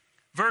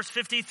 Verse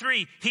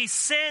 53, he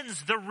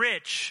sends the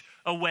rich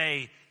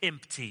away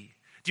empty.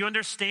 Do you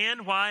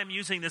understand why I'm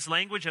using this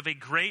language of a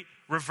great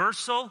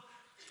reversal?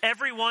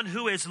 Everyone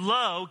who is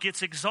low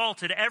gets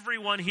exalted.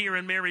 Everyone here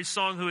in Mary's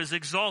song who is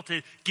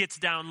exalted gets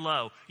down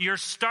low. You're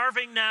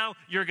starving now,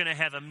 you're going to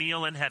have a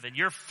meal in heaven.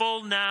 You're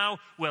full now,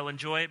 well,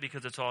 enjoy it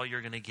because it's all you're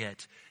going to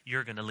get.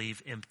 You're going to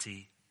leave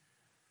empty.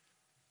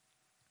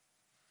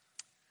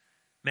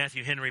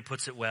 Matthew Henry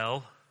puts it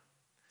well.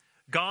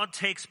 God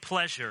takes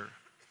pleasure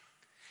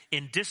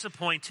in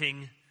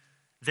disappointing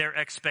their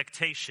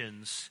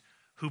expectations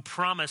who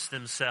promise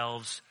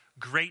themselves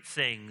great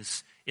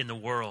things in the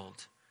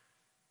world.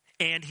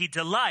 And he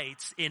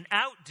delights in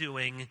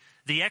outdoing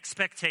the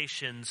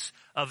expectations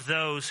of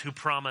those who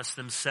promise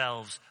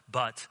themselves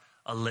but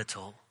a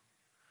little.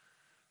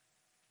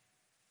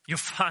 You'll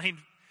find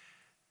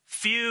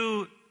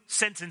few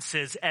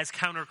sentences as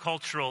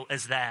countercultural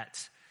as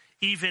that,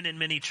 even in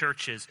many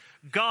churches.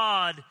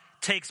 God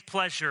takes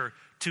pleasure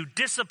to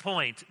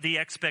disappoint the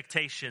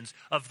expectations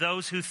of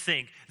those who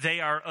think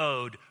they are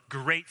owed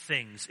great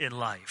things in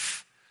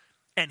life.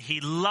 And he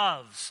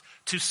loves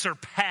to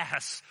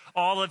surpass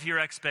all of your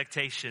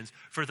expectations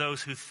for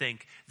those who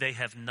think they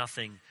have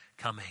nothing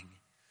coming.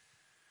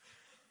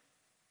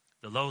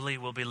 The lowly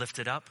will be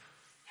lifted up.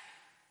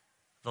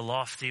 The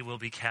lofty will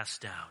be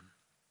cast down.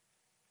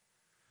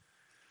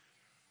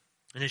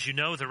 And as you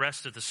know the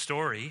rest of the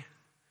story,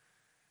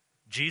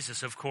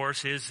 Jesus, of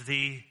course, is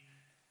the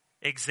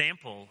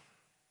example.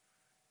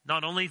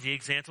 Not only the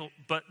example,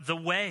 but the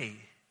way.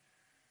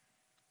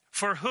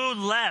 For who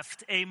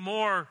left a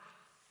more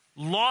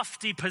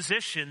lofty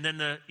position than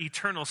the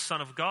eternal Son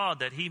of God,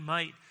 that he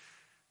might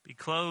be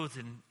clothed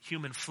in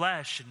human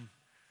flesh and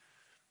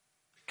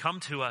come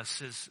to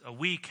us as a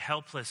weak,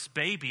 helpless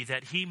baby,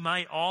 that he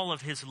might all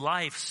of his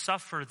life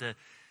suffer the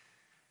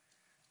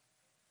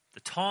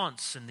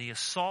taunts and the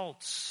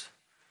assaults,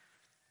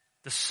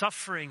 the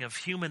suffering of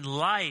human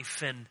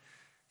life, and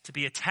to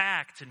be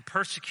attacked and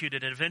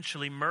persecuted and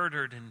eventually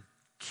murdered and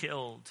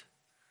killed.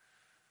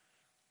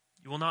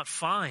 You will not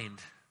find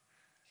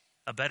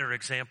a better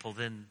example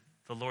than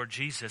the Lord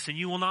Jesus, and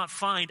you will not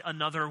find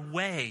another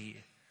way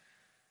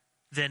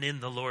than in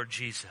the Lord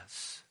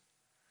Jesus.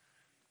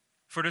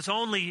 For it is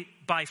only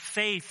by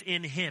faith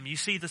in him. You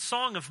see, the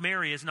Song of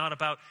Mary is not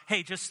about,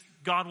 hey, just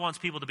God wants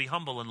people to be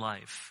humble in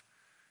life.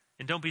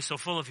 And don't be so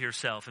full of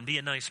yourself and be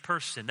a nice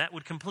person. That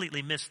would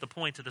completely miss the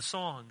point of the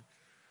song.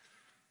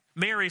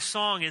 Mary's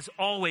song is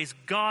always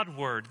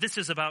Godward. This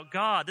is about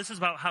God. This is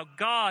about how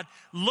God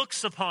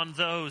looks upon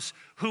those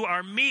who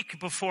are meek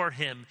before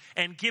him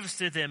and gives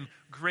to them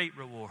great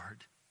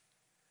reward.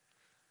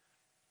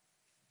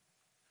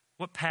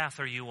 What path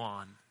are you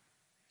on?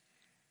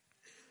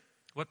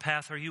 What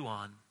path are you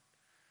on?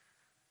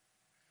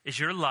 Is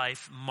your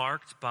life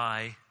marked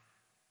by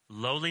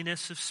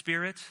lowliness of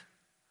spirit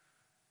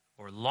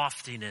or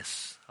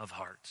loftiness of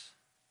heart?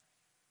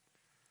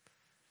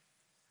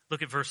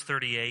 Look at verse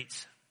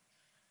 38.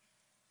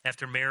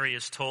 After Mary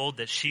is told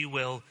that she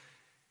will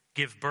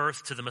give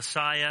birth to the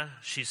Messiah,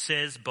 she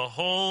says,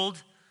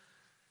 "Behold,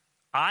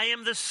 I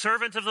am the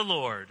servant of the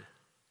Lord.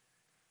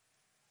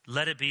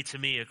 Let it be to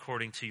me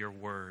according to your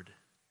word."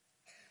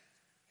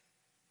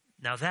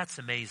 Now that's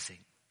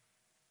amazing.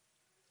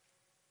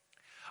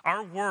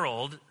 Our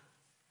world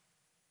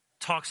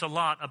talks a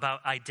lot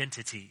about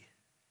identity.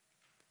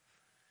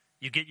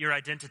 You get your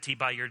identity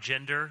by your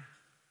gender,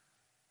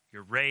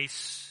 your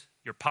race,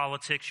 your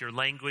politics, your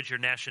language, your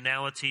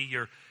nationality,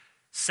 your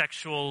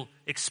sexual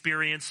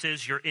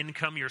experiences, your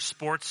income, your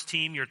sports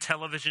team, your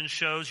television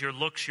shows, your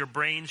looks, your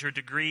brains, your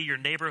degree, your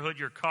neighborhood,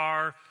 your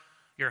car,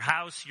 your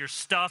house, your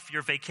stuff,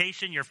 your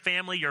vacation, your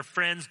family, your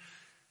friends,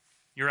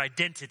 your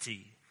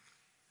identity.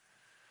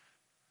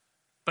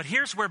 But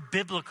here's where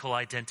biblical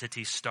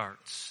identity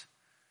starts.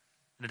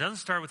 And it doesn't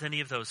start with any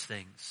of those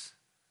things.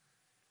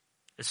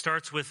 It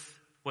starts with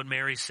what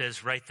Mary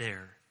says right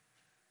there.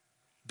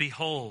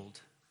 "Behold,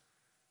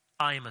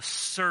 I am a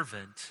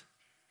servant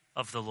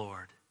of the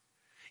Lord."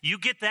 You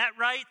get that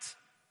right,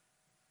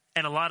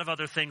 and a lot of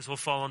other things will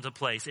fall into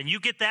place. And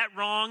you get that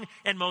wrong,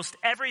 and most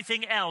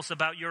everything else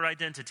about your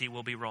identity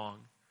will be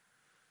wrong.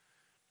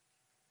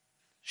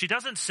 She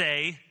doesn't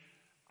say,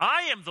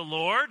 "I am the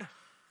Lord.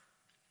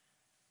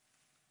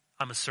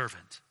 I'm a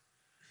servant."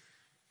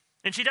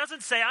 And she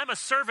doesn't say, "I'm a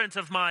servant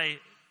of my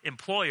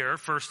employer,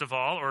 first of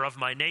all, or of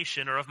my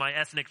nation, or of my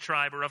ethnic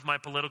tribe, or of my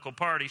political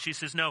party." She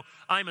says, "No,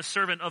 I'm a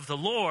servant of the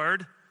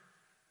Lord."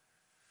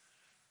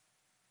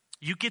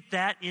 You get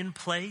that in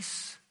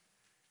place,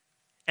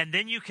 and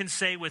then you can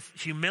say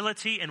with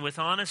humility and with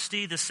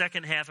honesty the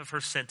second half of her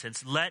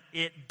sentence, "Let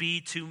it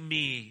be to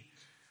me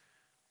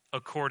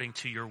according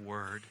to your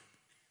word."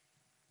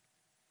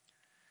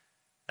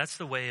 That's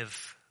the way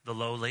of the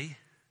lowly.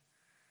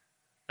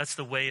 That's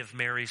the way of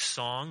Mary's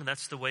song.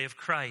 That's the way of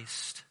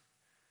Christ.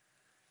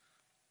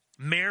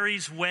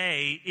 Mary's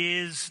way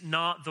is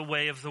not the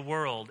way of the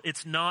world.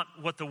 It's not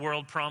what the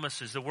world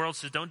promises. The world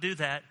says, don't do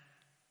that.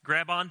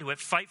 Grab onto it.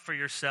 Fight for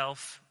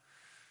yourself.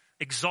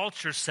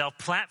 exalt yourself,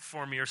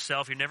 platform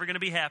yourself. You're never going to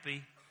be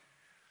happy.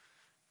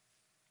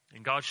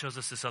 And God shows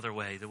us this other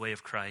way, the way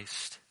of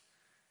Christ.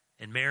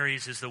 And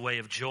Mary's is the way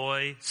of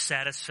joy,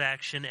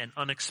 satisfaction, and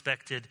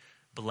unexpected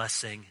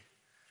blessing.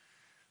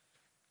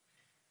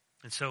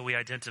 And so we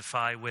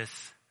identify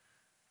with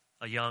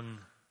a young,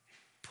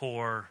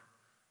 poor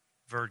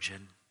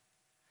virgin.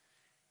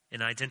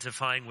 In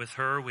identifying with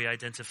her, we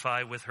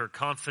identify with her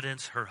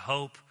confidence, her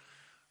hope,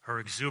 her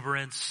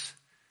exuberance,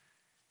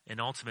 and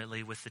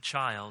ultimately with the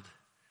child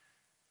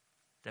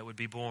that would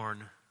be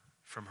born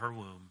from her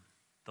womb,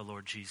 the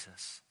Lord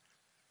Jesus.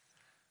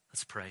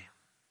 Let's pray.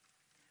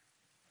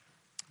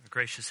 Our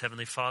gracious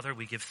Heavenly Father,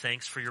 we give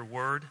thanks for your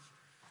word.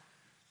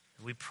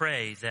 We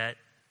pray that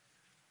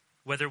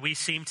whether we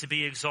seem to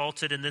be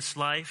exalted in this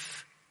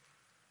life,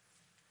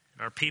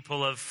 and are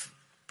people of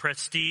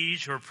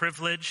prestige or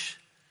privilege,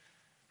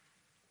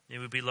 may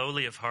we be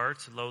lowly of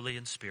heart, lowly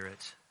in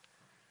spirit,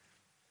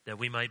 that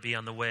we might be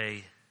on the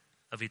way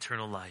of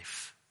eternal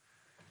life.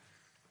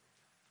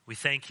 We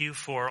thank you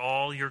for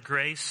all your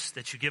grace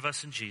that you give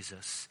us in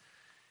Jesus,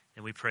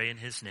 and we pray in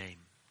his name.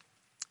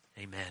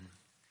 Amen.